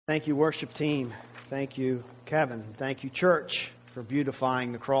Thank you, worship team. Thank you, Kevin. Thank you, church, for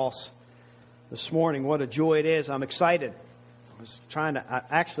beautifying the cross this morning. What a joy it is. I'm excited. I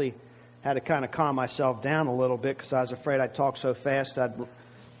actually had to kind of calm myself down a little bit because I was afraid I'd talk so fast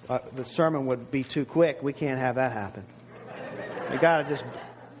the sermon would be too quick. We can't have that happen. You got to just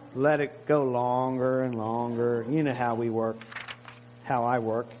let it go longer and longer. You know how we work, how I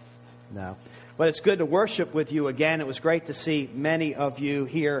work. No. But it's good to worship with you again. It was great to see many of you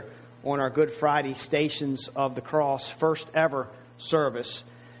here on our Good Friday Stations of the Cross first ever service.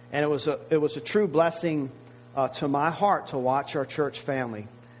 And it was a true blessing to my heart to watch our church family,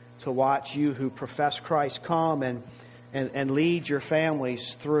 to watch you who profess Christ come and lead your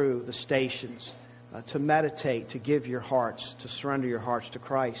families through the stations, to meditate, to give your hearts, to surrender your hearts to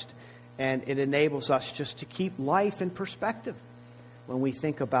Christ. And it enables us just to keep life in perspective when we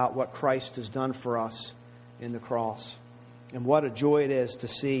think about what Christ has done for us in the cross. And what a joy it is to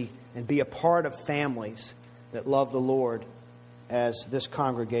see and be a part of families that love the Lord as this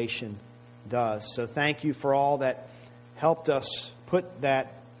congregation does. So thank you for all that helped us put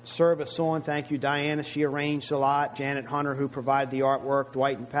that service on. Thank you, Diana. She arranged a lot. Janet Hunter, who provided the artwork.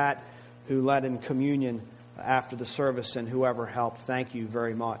 Dwight and Pat, who led in communion after the service, and whoever helped. Thank you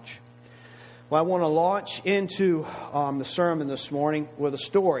very much. Well, I want to launch into the sermon this morning with a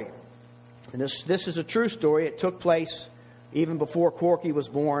story. And this is a true story. It took place even before Corky was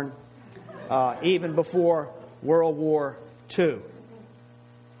born, even before World War II.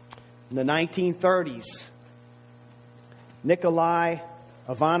 In the 1930s, Nikolai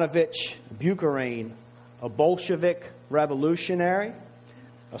Ivanovich Bukharin, a Bolshevik revolutionary,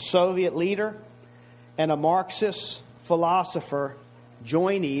 a Soviet leader, and a Marxist philosopher,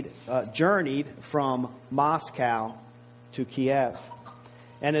 journeyed from Moscow to Kiev.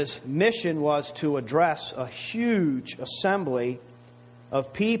 And his mission was to address a huge assembly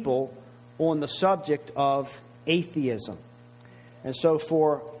of people on the subject of atheism. And so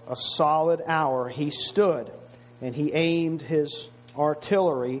for a solid hour he stood and he aimed his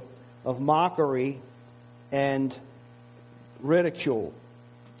artillery of mockery and ridicule,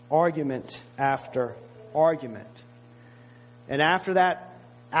 argument after argument. And after that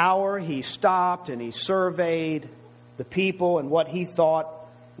hour, he stopped and he surveyed the people and what he thought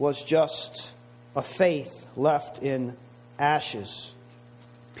was just a faith left in ashes.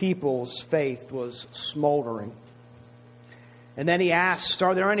 People's faith was smoldering. And then he asked,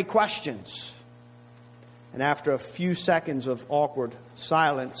 "Are there any questions?" And after a few seconds of awkward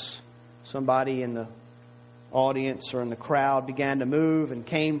silence, somebody in the audience or in the crowd began to move and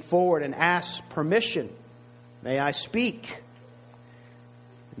came forward and asked permission. "May I speak?"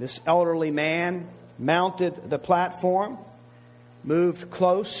 This elderly man mounted the platform, moved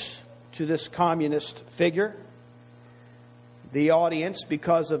close to this communist figure. The audience,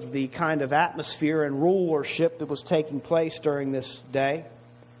 because of the kind of atmosphere and rulership that was taking place during this day,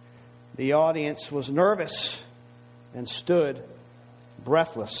 the audience was nervous and stood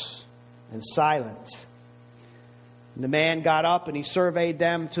breathless and silent. And the man got up and he surveyed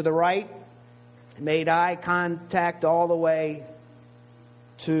them to the right, made eye contact all the way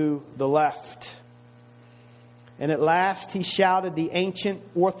to the left. And at last he shouted the ancient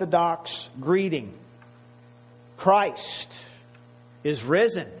Orthodox greeting, "Christ is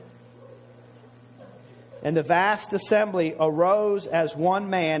risen." And the vast assembly arose as one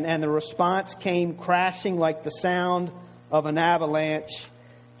man, and the response came crashing like the sound of an avalanche.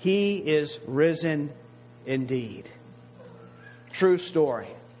 "He is risen indeed." True story.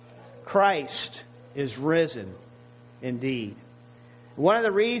 Christ is risen indeed. One of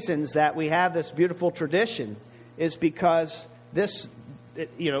the reasons that we have this beautiful tradition is because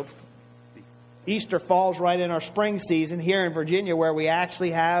Easter falls right in our spring season here in Virginia, where we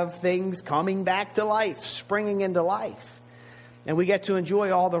actually have things coming back to life, springing into life. And we get to enjoy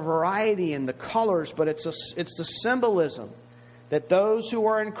all the variety and the colors, but it's the symbolism that those who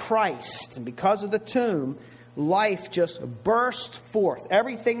are in Christ, and because of the tomb, life just burst forth.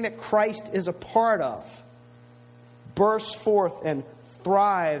 Everything that Christ is a part of bursts forth and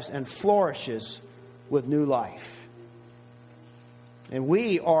thrives and flourishes with new life. And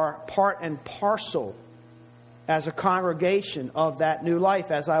we are part and parcel as a congregation of that new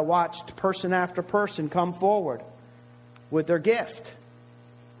life, as I watched person after person come forward with their gift.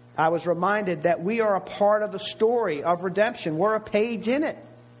 I was reminded that we are a part of the story of redemption. We're a page in it.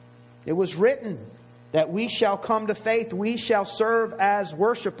 It was written that we shall come to faith. We shall serve as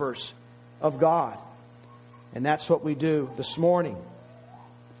worshipers of God. And that's what we do this morning.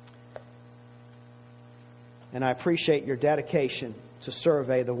 And I appreciate your dedication to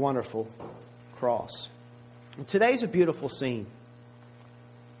survey the wonderful cross. And today's a beautiful scene.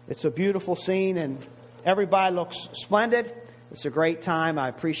 It's a beautiful scene, and everybody looks splendid. It's a great time. I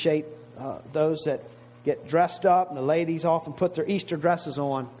appreciate those that get dressed up, and the ladies often put their Easter dresses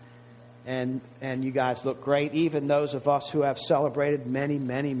on, and you guys look great, even those of us who have celebrated many,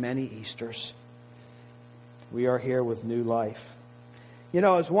 many, many Easters. We are here with new life. You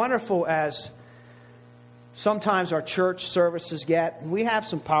know, as wonderful as sometimes our church services get, we have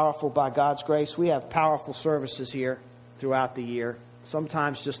some powerful, by God's grace, we have powerful services here throughout the year.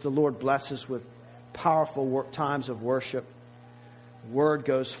 Sometimes just the Lord blesses with powerful times of worship. Word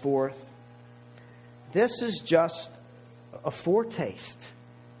goes forth. This is just a foretaste.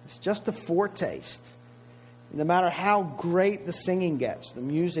 It's just a foretaste. No matter how great the singing gets, the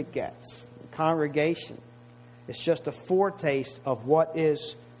music gets, the congregation, it's just a foretaste of what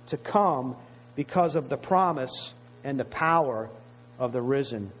is to come because of the promise and the power of the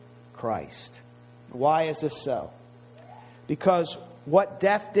risen Christ. Why is this so? Because what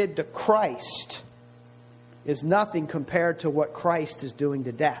death did to Christ is nothing compared to what Christ is doing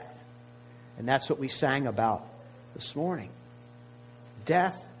to death. And that's what we sang about this morning.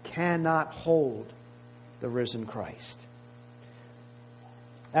 Death cannot hold the risen Christ.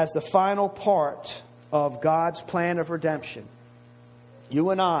 As the final part of God's plan of redemption, you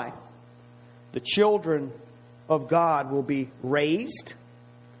and I, the children of God, will be raised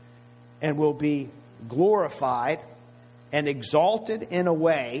and will be glorified and exalted in a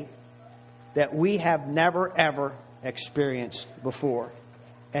way that we have never, ever experienced before.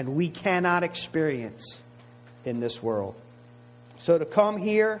 And we cannot experience in this world. So to come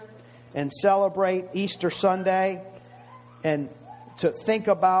here and celebrate Easter Sunday and to think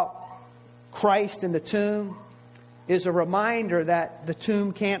about Christ in the tomb is a reminder that the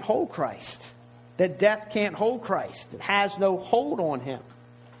tomb can't hold Christ. That death can't hold Christ. It has no hold on Him,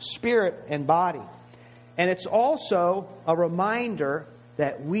 spirit and body. And it's also a reminder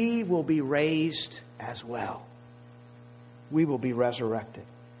that we will be raised as well. We will be resurrected.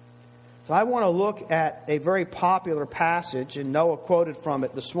 So I want to look at a very popular passage, and Noah quoted from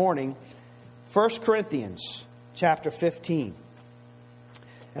it this morning, 1 Corinthians chapter 15.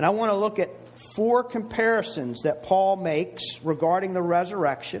 And I want to look at 4 comparisons that Paul makes regarding the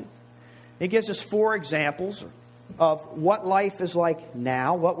resurrection. He gives us 4 examples of what life is like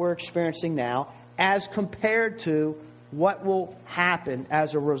now, what we're experiencing now, as compared to what will happen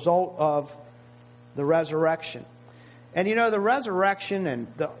as a result of the resurrection. And you know, the resurrection and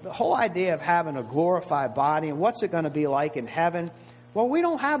the whole idea of having a glorified body and what's it going to be like in heaven, well, we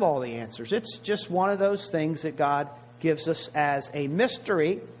don't have all the answers. It's just one of those things that God gives us as a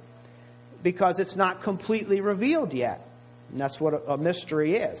mystery because it's not completely revealed yet. And that's what a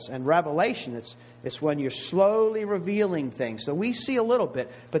mystery is. And revelation, it's when you're slowly revealing things. So we see a little bit.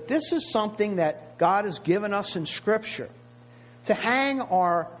 But this is something that God has given us in Scripture to hang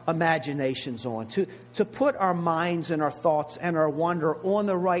our imaginations on, to put our minds and our thoughts and our wonder on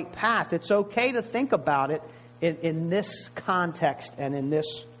the right path. It's okay to think about it in this context and in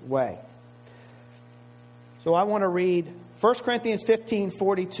this way. So I want to read 1 Corinthians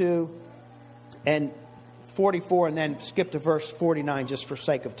 15:42 and 44, and then skip to verse 49 just for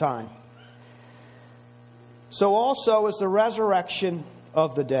sake of time. So also is the resurrection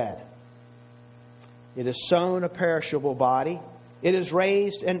of the dead. It is sown a perishable body. It is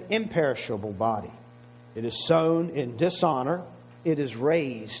raised an imperishable body. It is sown in dishonor. It is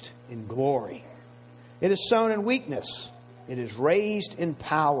raised in glory. It is sown in weakness. It is raised in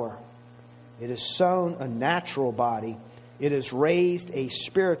power. It is sown a natural body. It is raised a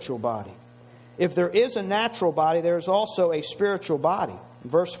spiritual body. If there is a natural body, there is also a spiritual body.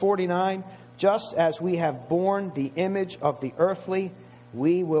 Verse 49, just as we have borne the image of the earthly,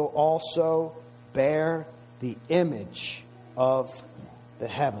 we will also bear the image of the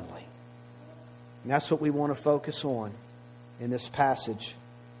heavenly. And that's what we want to focus on in this passage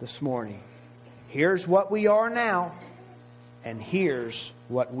this morning. Here's what we are now, and here's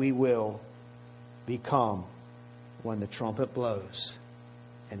what we will become when the trumpet blows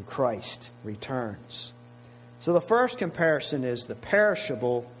and Christ returns. So the first comparison is the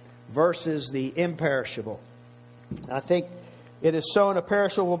perishable versus the imperishable. I think it is sown a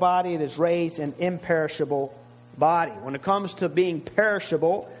perishable body, it is raised an imperishable body. When it comes to being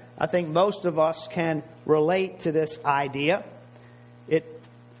perishable, I think most of us can relate to this idea.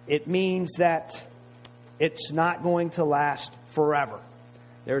 It means that it's not going to last forever.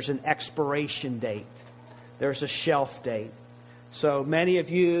 There's an expiration date. There's a shelf date. So many of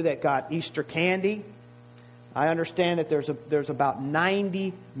you that got Easter candy, I understand that there's about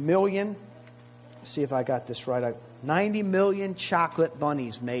 90 million, let's see if I got this right, 90 million chocolate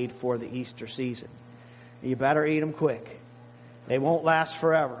bunnies made for the Easter season. You better eat them quick. They won't last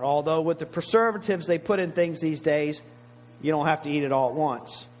forever. Although with the preservatives they put in things these days, you don't have to eat it all at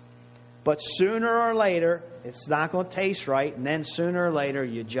once. But sooner or later, it's not going to taste right. And then sooner or later,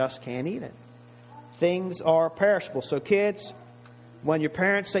 you just can't eat it. Things are perishable. So kids, when your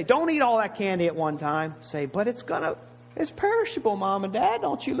parents say, don't eat all that candy at one time, say, but it's perishable, Mom and Dad.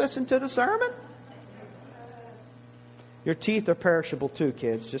 Don't you listen to the sermon? Your teeth are perishable too,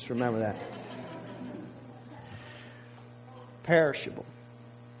 kids. Just remember that. Perishable.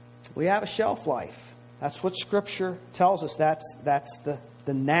 We have a shelf life. That's what Scripture tells us. That's the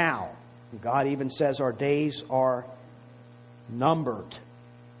now. God even says our days are numbered.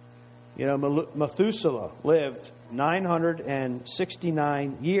 You know, Methuselah lived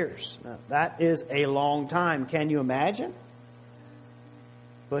 969 years. Now, that is a long time. Can you imagine?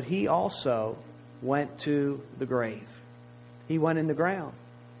 But he also went to the grave. He went in the ground.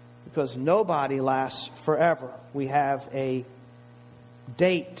 Because nobody lasts forever. We have a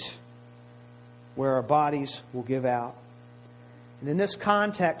date where our bodies will give out. And in this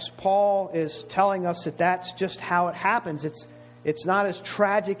context, Paul is telling us that that's just how it happens. It's not as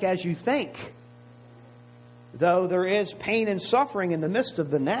tragic as you think. Though there is pain and suffering in the midst of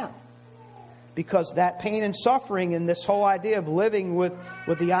the now. Because that pain and suffering and this whole idea of living with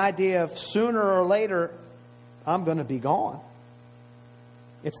the idea of sooner or later, I'm going to be gone.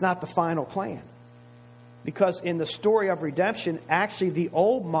 It's not the final plan. Because in the story of redemption, actually the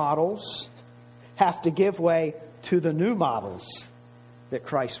old models have to give way to the new models that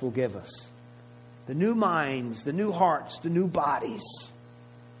Christ will give us. The new minds, the new hearts, the new bodies,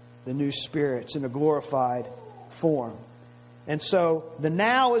 the new spirits in a glorified form. And so the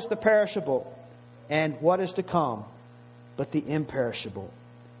now is the perishable, and what is to come but the imperishable.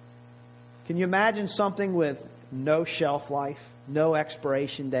 Can you imagine something with no shelf life, no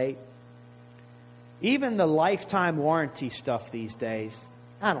expiration date? Even the lifetime warranty stuff these days,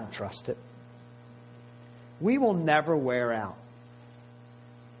 I don't trust it. We will never wear out.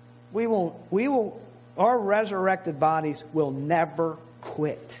 Our resurrected bodies will never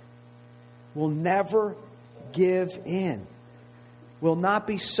quit. Will never give in. Will not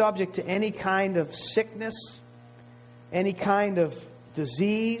be subject to any kind of sickness, any kind of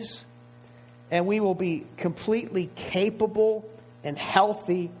disease, and we will be completely capable and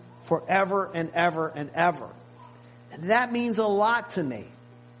healthy forever and ever and ever. And that means a lot to me.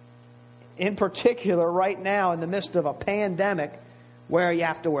 In particular, right now, in the midst of a pandemic where you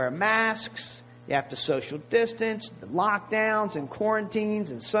have to wear masks, you have to social distance, the lockdowns and quarantines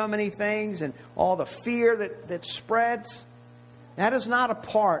and so many things and all the fear that spreads. That is not a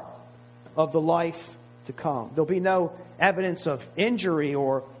part of the life to come. There'll be no evidence of injury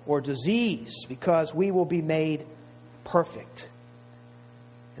or disease because we will be made perfect.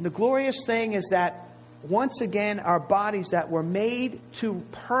 And the glorious thing is that once again, our bodies that were made to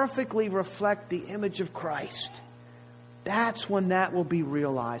perfectly reflect the image of Christ, that's when that will be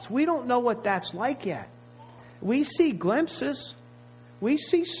realized. We don't know what that's like yet. We see glimpses. We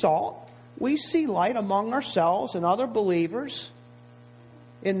see salt. We see light among ourselves and other believers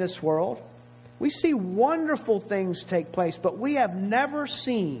in this world. We see wonderful things take place, but we have never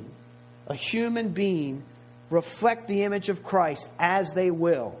seen a human being reflect the image of Christ as they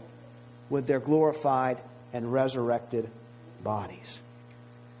will with their glorified and resurrected bodies.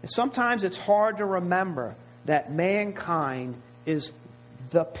 And sometimes it's hard to remember that mankind is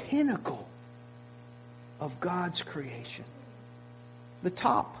the pinnacle of God's creation. The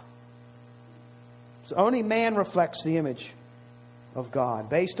top. So only man reflects the image of God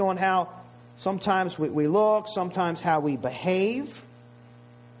based on how sometimes we look, sometimes how we behave,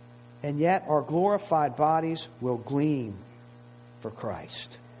 and yet our glorified bodies will gleam for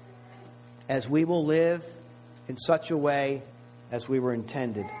Christ as we will live in such a way as we were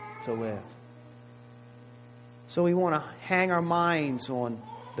intended to live. So we want to hang our minds on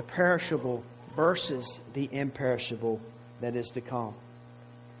the perishable versus the imperishable that is to come.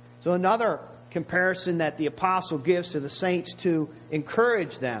 So another comparison that the apostle gives to the saints to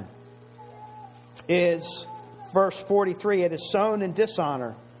encourage them is verse 43. It is sown in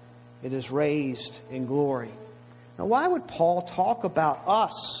dishonor, it is raised in glory. Now, why would Paul talk about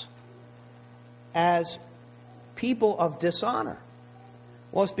us as people of dishonor?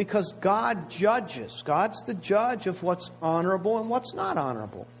 Well, it's because God judges. God's the judge of what's honorable and what's not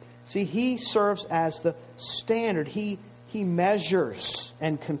honorable. See, He serves as the standard. He measures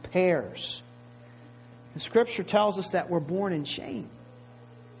and compares. The Scripture tells us that we're born in shame.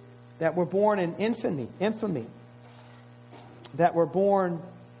 That we're born in infamy. That we're born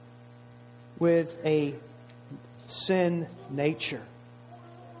with a sin nature.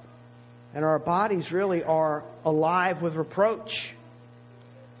 And our bodies really are alive with reproach.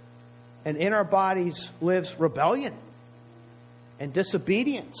 And in our bodies lives rebellion and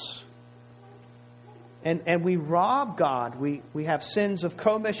disobedience. And we rob God. We have sins of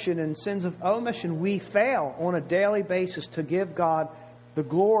commission and sins of omission. We fail on a daily basis to give God the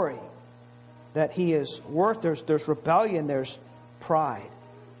glory that He is worth. There's rebellion. There's pride.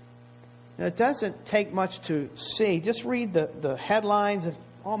 Now, it doesn't take much to see. Just read the headlines of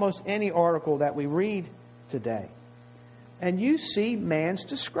almost any article that we read today. And you see man's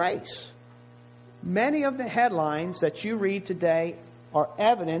disgrace. Many of the headlines that you read today are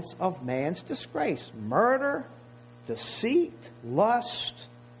evidence of man's disgrace. Murder, deceit, lust,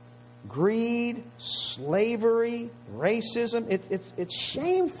 greed, slavery, racism. It's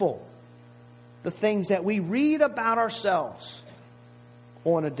shameful, the things that we read about ourselves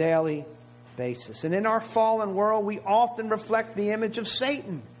on a daily basis. And in our fallen world, we often reflect the image of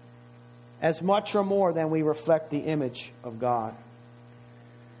Satan as much or more than we reflect the image of God.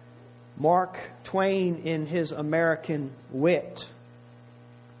 Mark Twain, in his American Wit,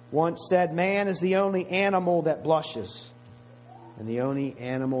 once said, "Man is the only animal that blushes and the only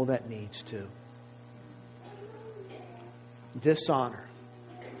animal that needs to." Dishonor.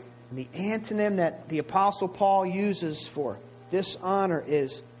 And the antonym that the Apostle Paul uses for dishonor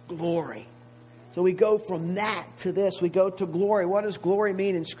is glory. So we go from that to this. We go to glory. What does glory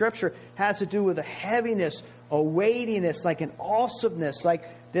mean in Scripture? It has to do with a heaviness, a weightiness, like an awesomeness, like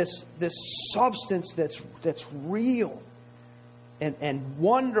this substance that's real and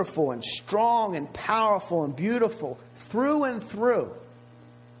wonderful and strong and powerful and beautiful through and through.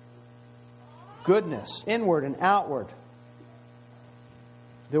 Goodness, inward and outward.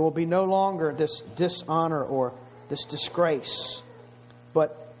 There will be no longer this dishonor or this disgrace,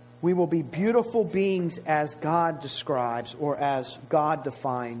 but we will be beautiful beings as God describes or as God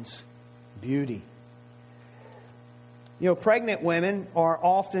defines beauty. You know, pregnant women are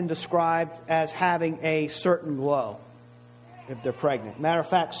often described as having a certain glow if they're pregnant. Matter of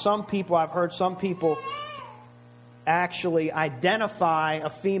fact, I've heard some people actually identify a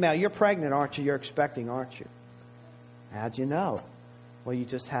female. You're pregnant, aren't you? You're expecting, aren't you? How'd you know? Well, you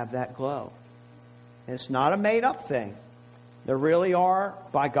just have that glow. And it's not a made-up thing. There really are,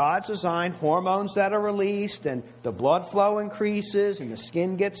 by God's design, hormones that are released, and the blood flow increases, and the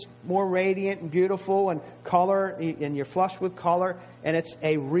skin gets more radiant and beautiful, and color, and you're flushed with color, and it's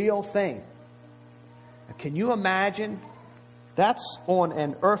a real thing. Now, can you imagine? That's on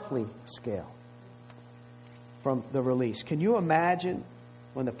an earthly scale from the release. Can you imagine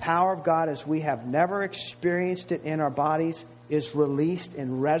when the power of God, as we have never experienced it in our bodies, is released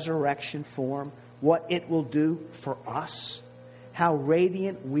in resurrection form, what it will do for us? How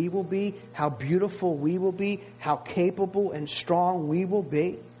radiant we will be, how beautiful we will be, how capable and strong we will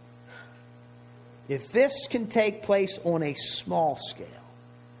be. If this can take place on a small scale,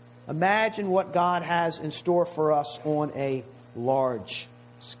 imagine what God has in store for us on a large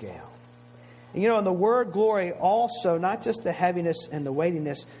scale. And you know, in the word glory also, not just the heaviness and the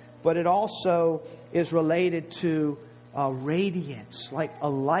weightiness, but it also is related to radiance, like a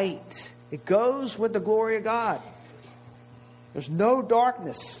light. It goes with the glory of God. There's no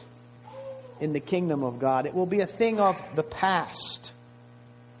darkness in the kingdom of God. It will be a thing of the past.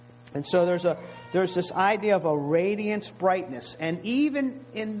 And so there's this idea of a radiance, brightness. And even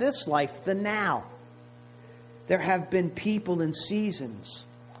in this life, the now, there have been people in seasons,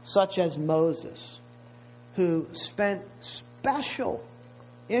 such as Moses, who spent special,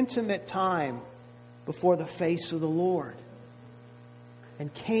 intimate time before the face of the Lord,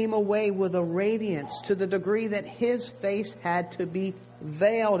 and came away with a radiance to the degree that his face had to be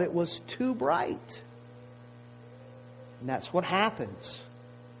veiled. It was too bright. And that's what happens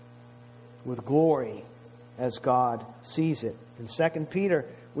with glory as God sees it. In 2 Peter,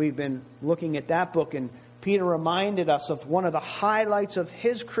 we've been looking at that book, and Peter reminded us of one of the highlights of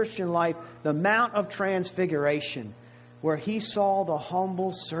his Christian life, the Mount of Transfiguration, where he saw the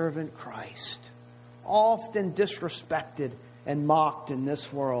humble servant Christ, often disrespected and mocked in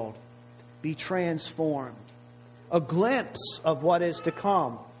this world, be transformed. A glimpse of what is to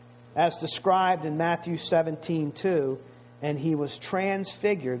come, as described in Matthew 17:2, and he was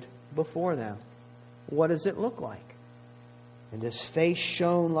transfigured before them. What does it look like? And his face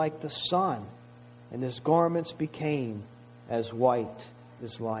shone like the sun, and his garments became as white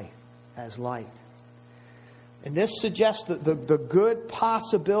as light. And this suggests the good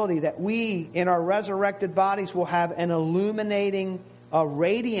possibility that we, in our resurrected bodies, will have an illuminating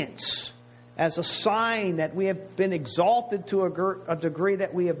radiance as a sign that we have been exalted to a degree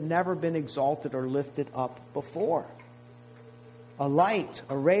that we have never been exalted or lifted up before. a light,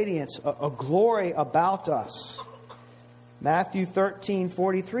 a radiance, a glory about us. Matthew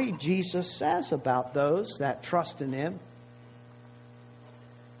 13:43, Jesus says about those that trust in Him,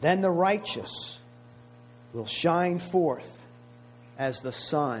 "Then the righteous will shine forth as the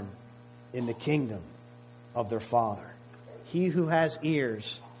sun in the kingdom of their Father. He who has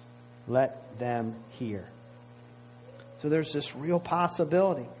ears, let them hear." So there's this real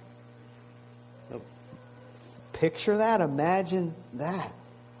possibility. Picture that, imagine that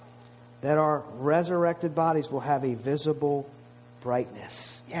our resurrected bodies will have a visible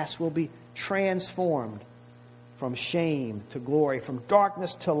brightness. Yes, we'll be transformed from shame to glory, from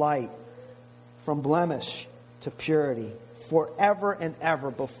darkness to light, from blemish to purity, forever and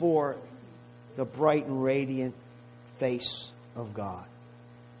ever before the bright and radiant face of God.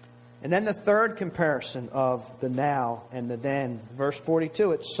 And then the third comparison of the now and the then. Verse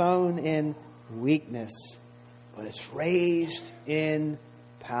 42, it's sown in weakness, but it's raised in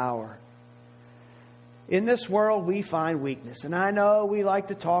power. In this world, we find weakness. And I know we like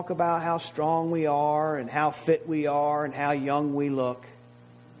to talk about how strong we are and how fit we are and how young we look.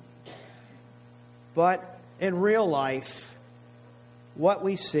 But in real life, what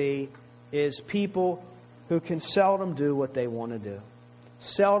we see is people who can seldom do what they want to do.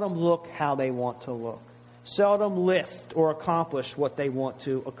 Seldom look how they want to look. Seldom lift or accomplish what they want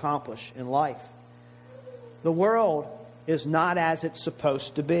to accomplish in life. The world is not as it's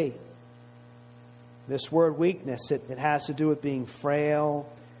supposed to be. This word weakness, it has to do with being frail,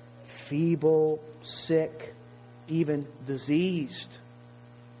 feeble, sick, even diseased.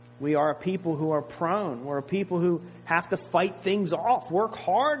 We are a people who are prone. We're a people who have to fight things off, work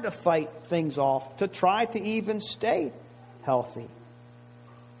hard to fight things off, to try to even stay healthy.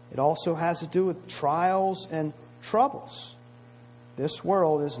 It also has to do with trials and troubles. This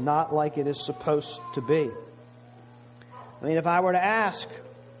world is not like it is supposed to be. I mean, if I were to ask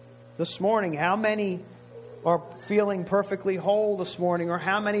this morning, how many are feeling perfectly whole this morning, or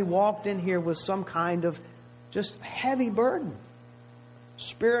how many walked in here with some kind of just heavy burden,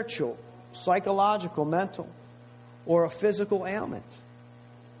 spiritual, psychological, mental, or a physical ailment,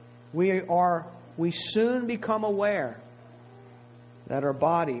 we soon become aware that our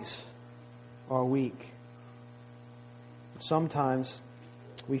bodies are weak. Sometimes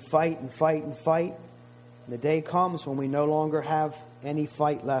we fight and fight and fight. And the day comes when we no longer have any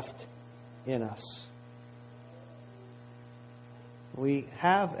fight left in us. We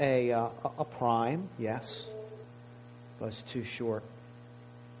have a prime, yes, but it's too short.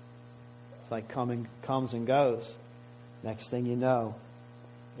 It's like comes and goes. Next thing you know,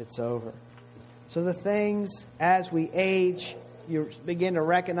 it's over. So the things, as we age, you begin to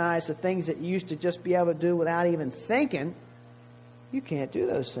recognize the things that you used to just be able to do without even thinking, you can't do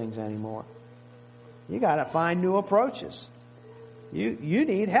those things anymore. You got to find new approaches. You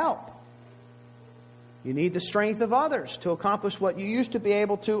need help. You need the strength of others to accomplish what you used to be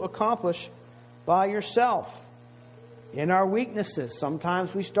able to accomplish by yourself. In our weaknesses,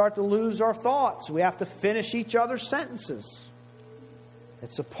 sometimes we start to lose our thoughts. We have to finish each other's sentences.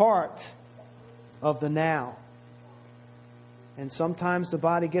 It's a part of the now. And sometimes the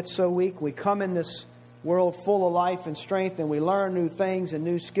body gets so weak, we come in this world full of life and strength, and we learn new things and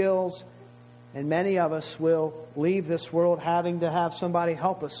new skills. And many of us will leave this world having to have somebody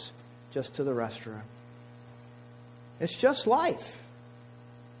help us just to the restroom. It's just life.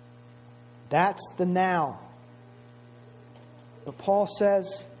 That's the now. But Paul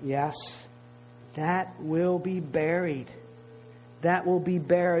says, yes, that will be buried. That will be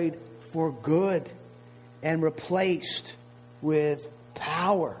buried for good and replaced with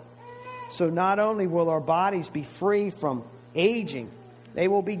power. So not only will our bodies be free from aging, they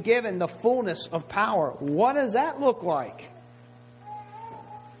will be given the fullness of power. What does that look like?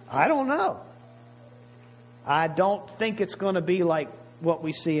 I don't know. I don't think it's going to be like what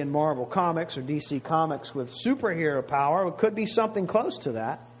we see in Marvel Comics or DC Comics with superhero power. It could be something close to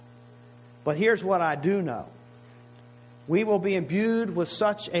that. But here's what I do know. We will be imbued with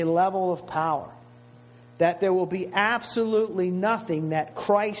such a level of power that there will be absolutely nothing that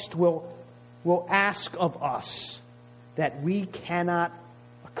Christ will ask of us that we cannot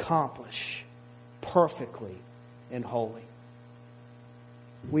accomplish perfectly and wholly.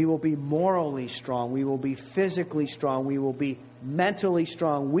 We will be morally strong. We will be physically strong. We will be mentally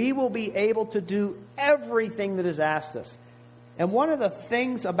strong. We will be able to do everything that is asked us. And one of the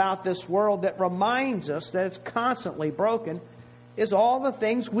things about this world that reminds us that it's constantly broken is all the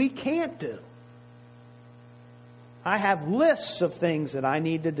things we can't do. I have lists of things that I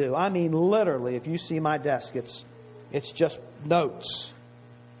need to do. I mean, literally, if you see my desk, it's just notes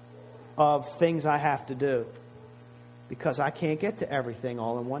of things I have to do. because I can't get to everything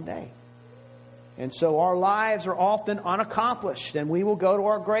all in one day. And so our lives are often unaccomplished, and we will go to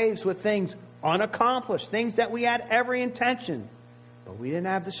our graves with things unaccomplished, things that we had every intention, but we didn't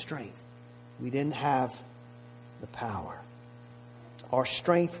have the strength. We didn't have the power. Our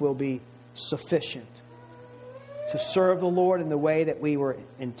strength will be sufficient to serve the Lord in the way that we were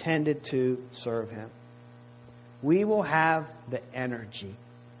intended to serve Him. We will have the energy.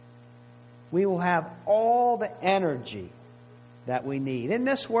 We will have all the energy that we need. In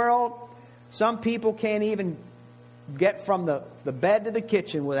this world, some people can't even get from the bed to the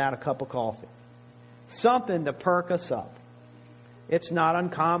kitchen without a cup of coffee. Something to perk us up. It's not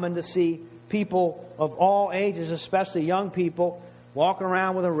uncommon to see people of all ages, especially young people, walking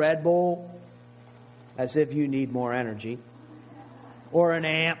around with a Red Bull as if you need more energy, or an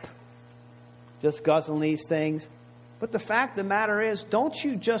amp, just guzzling these things. But the fact of the matter is, don't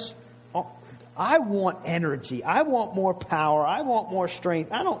you just... I want energy. I want more power. I want more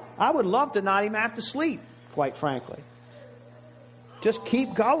strength. I would love to not even have to sleep, quite frankly. Just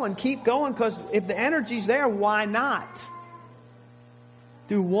keep going, because if the energy's there, why not?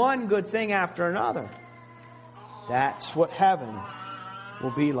 Do one good thing after another. That's what heaven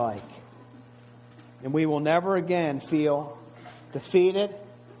will be like. And we will never again feel defeated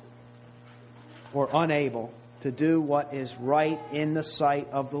or unable to do what is right in the sight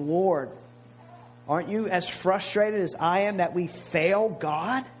of the Lord. Aren't you as frustrated as I am that we fail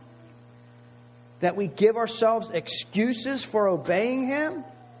God? That we give ourselves excuses for obeying Him?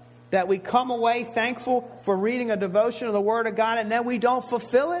 That we come away thankful for reading a devotion of the Word of God and then we don't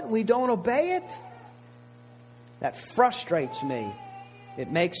fulfill it? We don't obey it? That frustrates me. It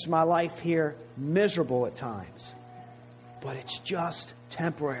makes my life here miserable at times. But it's just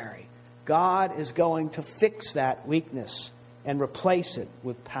temporary. God is going to fix that weakness and replace it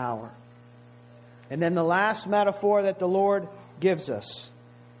with power. And then the last metaphor that the Lord gives us.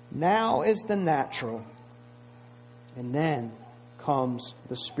 Now is the natural, and then comes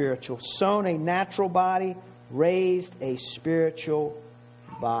the spiritual. Sown a natural body, raised a spiritual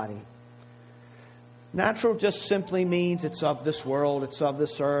body. Natural just simply means it's of this world, it's of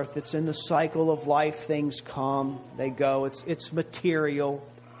this earth, it's in the cycle of life. Things come, they go. It's material,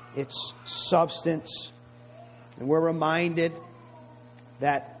 it's substance. And we're reminded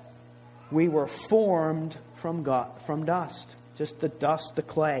that we were formed from God, from dust. Just the dust, the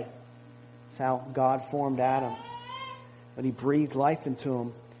clay. That's how God formed Adam. But He breathed life into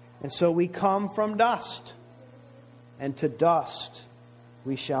him. And so we come from dust. And to dust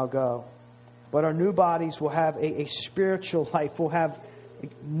we shall go. But our new bodies will have a spiritual life. We'll have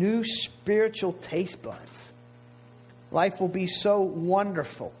new spiritual taste buds. Life will be so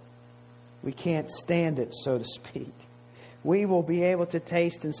wonderful. We can't stand it, so to speak. We will be able to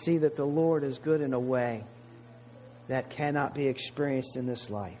taste and see that the Lord is good in a way that cannot be experienced in this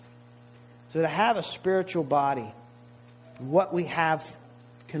life. So to have a spiritual body, what we have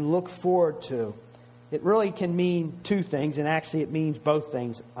can look forward to, it really can mean two things, and actually it means both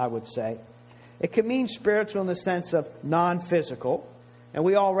things, I would say. It can mean spiritual in the sense of non-physical, and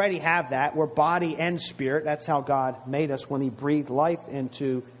we already have that. We're body and spirit. That's how God made us when He breathed life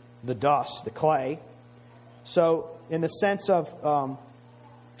into the dust, the clay. So in the sense of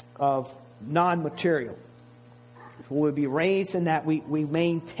non-material, we'll be raised in that, we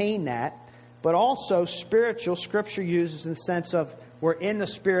maintain that. But also spiritual, Scripture uses in the sense of we're in the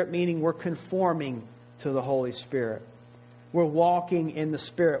Spirit, meaning we're conforming to the Holy Spirit. We're walking in the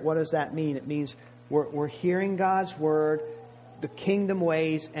Spirit. What does that mean? It means we're hearing God's Word, the kingdom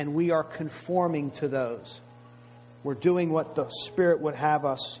ways, and we are conforming to those. We're doing what the Spirit would have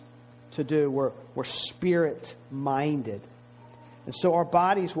us to do. We're Spirit-minded. And so our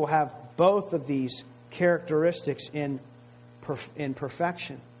bodies will have both of these characteristics in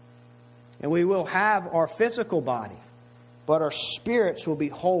perfection. And we will have our physical body, but our spirits will be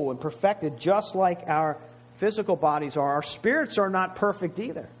whole and perfected just like our physical bodies are. Our spirits are not perfect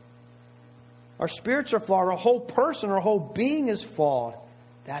either. Our spirits are flawed. Our whole person, our whole being is flawed.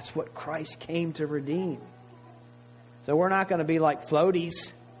 That's what Christ came to redeem. So we're not going to be like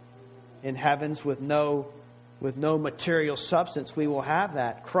floaties in heavens with no material substance. We will have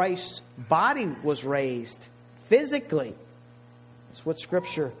that. Christ's body was raised physically. That's what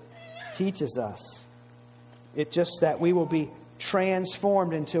Scripture teaches us. It's just that we will be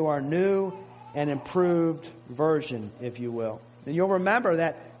transformed into our new and improved version, if you will. And you'll remember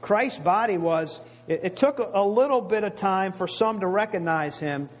that Christ's body it took a little bit of time for some to recognize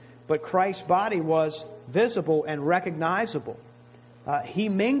Him, but Christ's body was visible and recognizable. He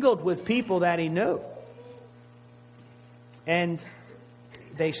mingled with people that He knew. And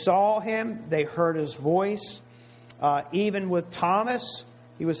they saw Him, they heard His voice. Even with Thomas,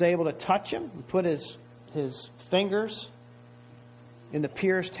 he was able to touch him and put his fingers in the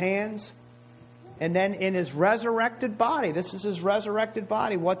pierced hands. And then in his resurrected body, this is his resurrected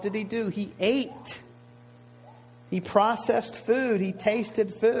body, what did he do? He ate. He processed food. He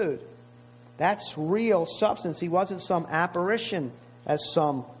tasted food. That's real substance. He wasn't some apparition, as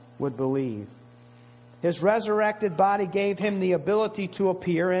some would believe. His resurrected body gave him the ability to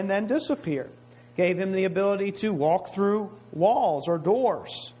appear and then disappear. Gave him the ability to walk through walls or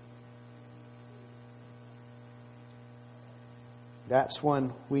doors. That's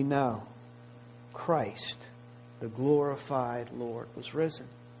when we know Christ, the glorified Lord, was risen.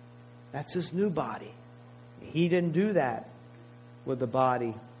 That's his new body. He didn't do that with the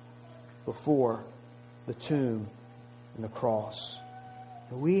body before the tomb and the cross.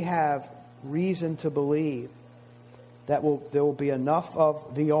 We have reason to believe that there will be enough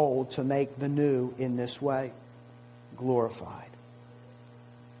of the old to make the new in this way glorified.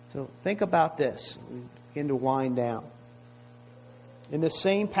 So think about this. We begin to wind down. In the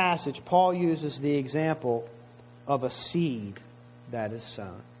same passage, Paul uses the example of a seed that is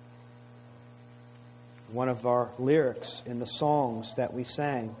sown. One of our lyrics in the songs that we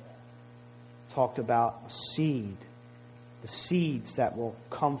sang talked about a seed, the seeds that will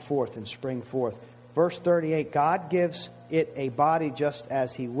come forth and spring forth. Verse 38, God gives it a body just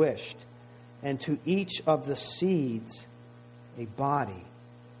as he wished, and to each of the seeds a body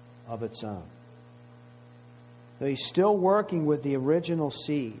of its own. So he's still working with the original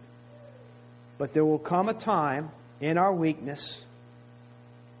seed, but there will come a time in our weakness,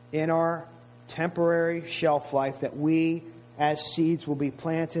 in our temporary shelf life, that we as seeds will be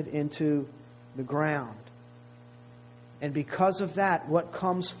planted into the ground. And because of that, what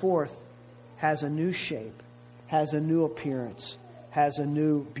comes forth has a new shape, has a new appearance, has a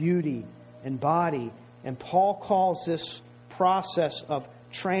new beauty and body. And Paul calls this process of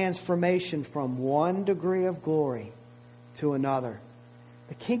transformation from one degree of glory to another.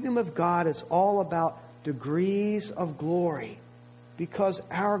 The kingdom of God is all about degrees of glory, because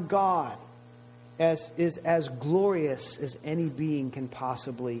our God is as glorious as any being can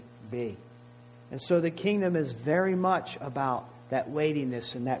possibly be. And so the kingdom is very much about that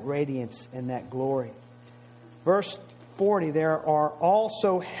weightiness and that radiance and that glory. Verse 40, there are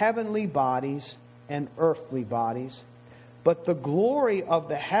also heavenly bodies and earthly bodies, but the glory of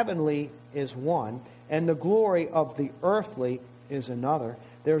the heavenly is one, and the glory of the earthly is another.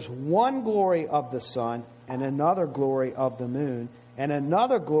 There's one glory of the sun, and another glory of the moon, and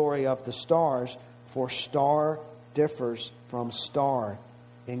another glory of the stars, for star differs from star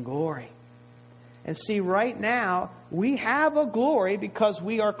in glory. And see, right now, we have a glory because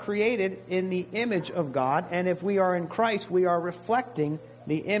we are created in the image of God. And if we are in Christ, we are reflecting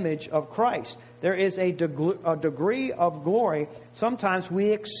the image of Christ. There is a degree of glory. Sometimes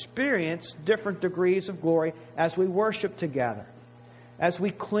we experience different degrees of glory as we worship together, as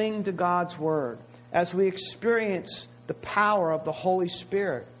we cling to God's Word, as we experience the power of the Holy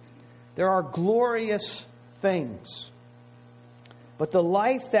Spirit. There are glorious things. But the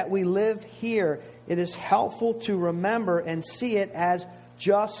life that we live here, it is helpful to remember and see it as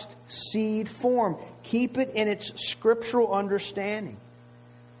just seed form. Keep it in its scriptural understanding.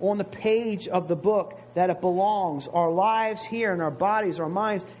 On the page of the book that it belongs, our lives here and our bodies, our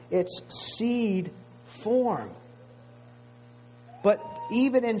minds, it's seed form. But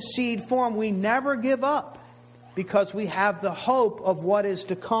even in seed form, we never give up, because we have the hope of what is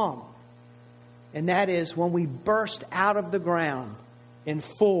to come. And that is when we burst out of the ground in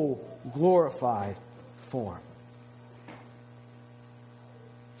full glorified form.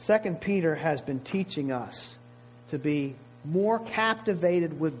 2 Peter has been teaching us to be more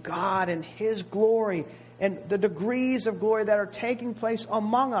captivated with God and His glory and the degrees of glory that are taking place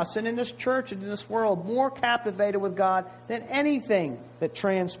among us and in this church and in this world. More captivated with God than anything that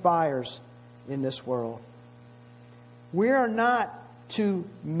transpires in this world. We are not to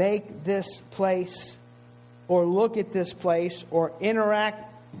make this place or look at this place or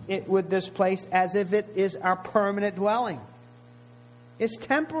interact with this place as if it is our permanent dwelling. It's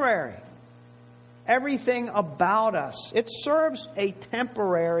temporary. Everything about us, it serves a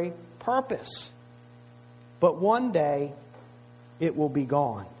temporary purpose. But one day, it will be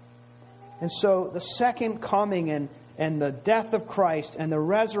gone. And so the second coming and the death of Christ and the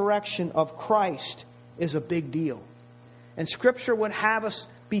resurrection of Christ is a big deal. And Scripture would have us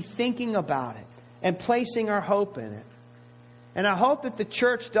be thinking about it and placing our hope in it. And I hope that the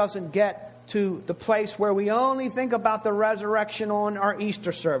church doesn't get to the place where we only think about the resurrection on our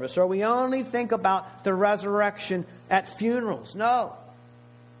Easter service, or we only think about the resurrection at funerals. No.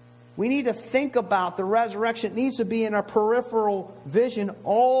 We need to think about the resurrection. It needs to be in our peripheral vision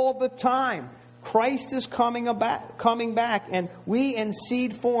all the time. Christ is coming back, and we in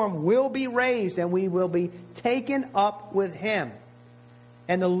seed form will be raised, and we will be taken up with Him.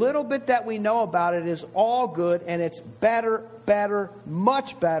 And the little bit that we know about it is all good, and it's better,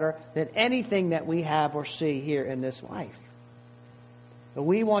 much better than anything that we have or see here in this life. But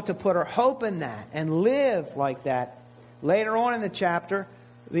we want to put our hope in that and live like that. Later on in the chapter,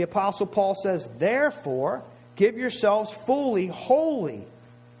 the Apostle Paul says, therefore, give yourselves fully, wholly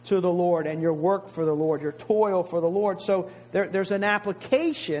to the Lord, and your work for the Lord, your toil for the Lord. So there's an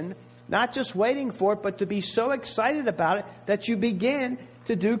application, not just waiting for it, but to be so excited about it that you begin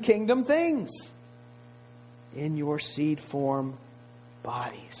to do kingdom things in your seed form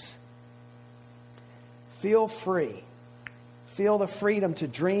bodies. Feel free. Feel the freedom to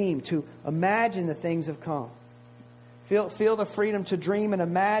dream, to imagine the things of come. Feel the freedom to dream and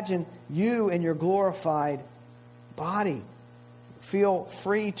imagine you in your glorified body. Feel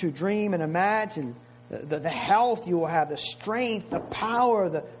free to dream and imagine the health you will have, the strength, the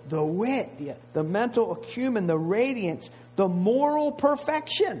power, the wit, the mental acumen, the radiance, the moral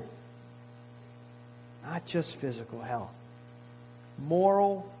perfection. Not just physical health.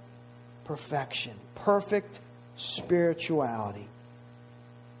 Moral perfection. Perfect spirituality.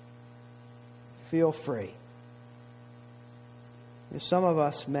 Feel free. Some of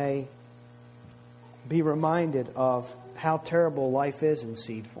us may be reminded of how terrible life is in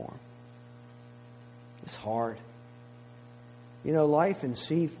seed form. It's hard. You know, life in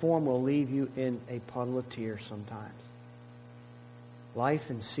seed form will leave you in a puddle of tears sometimes. Life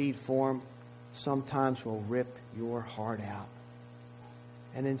in seed form sometimes will rip your heart out.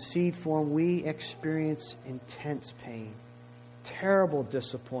 And in seed form, we experience intense pain, terrible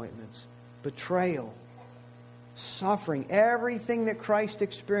disappointments, betrayal, suffering. Everything that Christ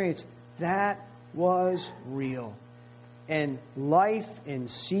experienced, that was real. And life in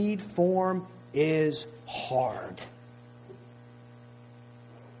seed form is hard.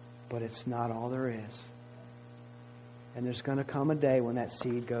 But it's not all there is. And there's going to come a day when that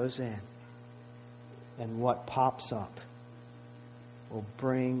seed goes in, and what pops up will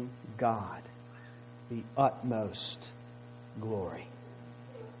bring God the utmost glory.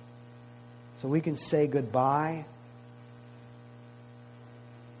 So we can say goodbye.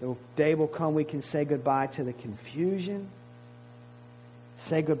 The day will come we can say goodbye to the confusion,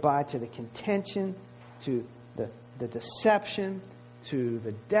 say goodbye to the contention, to the deception, to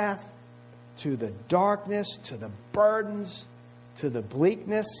the death, to the darkness, to the burdens, to the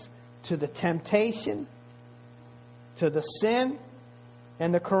bleakness, to the temptation, to the sin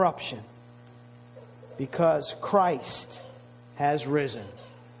and the corruption. Because Christ has risen.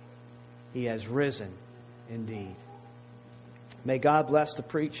 He has risen indeed. May God bless the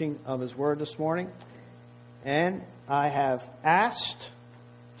preaching of His Word this morning. And I have asked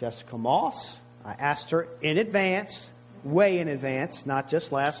Jessica Moss, I asked her in advance, way in advance, not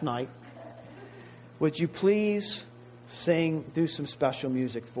just last night, would you please do some special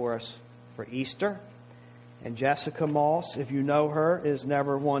music for us for Easter? And Jessica Moss, if you know her, is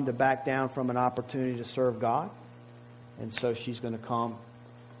never one to back down from an opportunity to serve God. And so she's going to come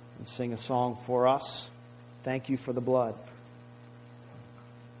and sing a song for us. Thank you for the blood.